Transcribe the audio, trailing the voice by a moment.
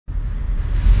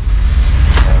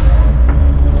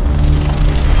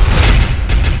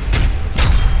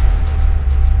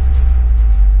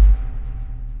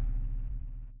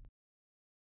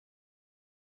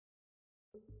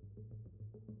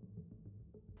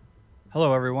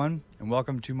Hello everyone, and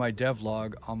welcome to my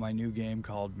devlog on my new game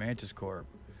called Mantis Corp.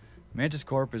 Mantis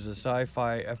Corp is a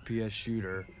sci-fi FPS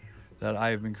shooter that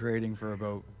I have been creating for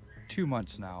about 2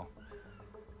 months now.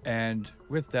 And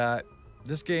with that,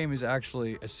 this game is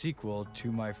actually a sequel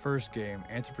to my first game,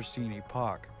 Anthropocene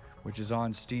Epoch, which is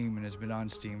on Steam and has been on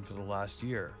Steam for the last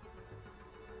year.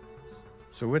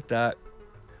 So with that,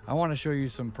 I want to show you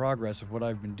some progress of what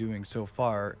I've been doing so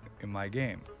far in my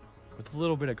game, with a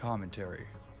little bit of commentary.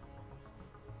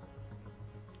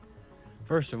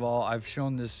 First of all, I've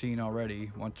shown this scene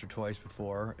already once or twice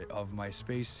before of my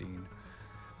space scene.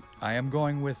 I am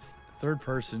going with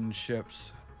third-person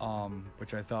ships,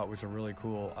 which I thought was a really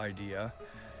cool idea,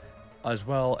 as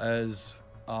well as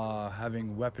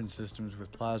having weapon systems with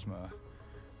plasma,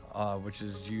 which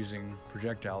is using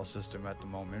projectile system at the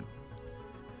moment.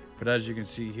 But as you can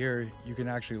see here, you can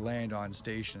actually land on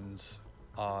stations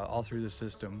all through the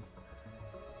system,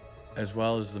 as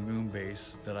well as the moon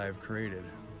base that I've created.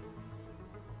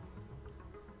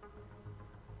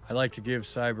 I'd like to give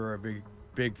Cyber a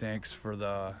big thanks for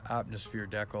the atmosphere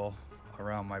decal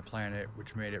around my planet,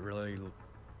 which made it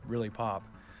really pop.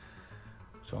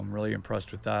 So I'm really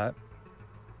impressed with that.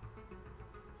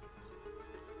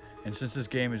 And since this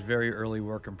game is very early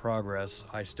work in progress,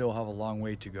 I still have a long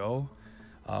way to go.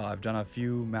 I've done a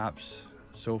few maps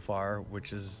so far,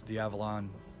 which is the Avalon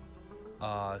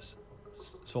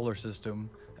solar system,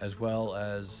 as well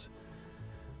as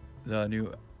the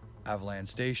new Avalon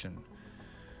station,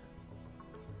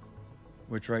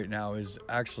 which right now is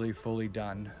actually fully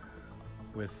done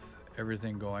with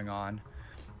everything going on.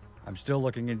 I'm still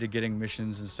looking into getting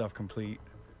missions and stuff complete,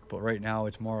 but right now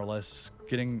it's more or less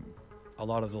getting a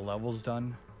lot of the levels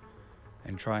done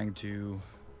and trying to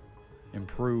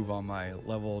improve on my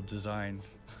level design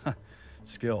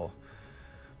skill.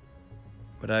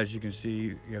 But as you can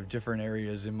see, you have different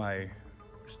areas in my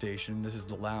station. This is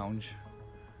the lounge,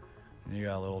 and you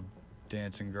got a little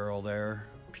dancing girl there,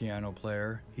 piano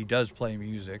player. He does play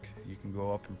music. You can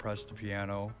go up and press the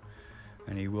piano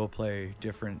and he will play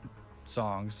different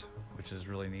songs, which is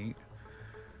really neat.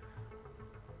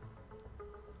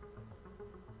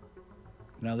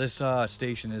 Now this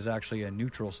station is actually a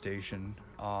neutral station.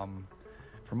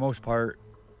 For most part,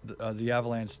 the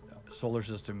Avalanche solar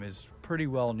system is pretty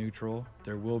well neutral.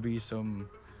 There will be some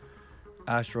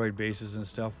asteroid bases and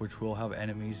stuff which will have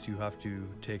enemies you have to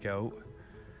take out.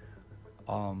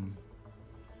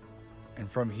 And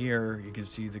from here, you can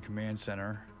see the command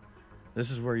center.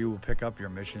 This is where you will pick up your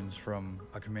missions from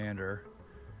a commander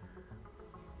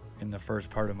in the first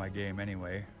part of my game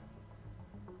anyway.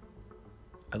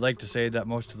 I'd like to say that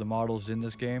most of the models in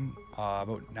this game,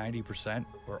 about 90%,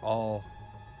 were all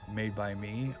made by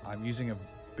me. I'm using a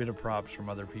bit of props from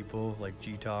other people like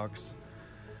G-Talks.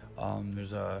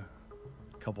 There's a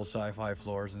couple sci-fi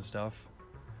floors and stuff.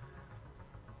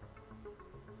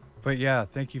 But yeah,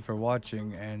 thank you for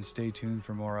watching and stay tuned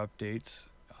for more updates.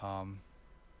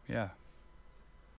 Yeah.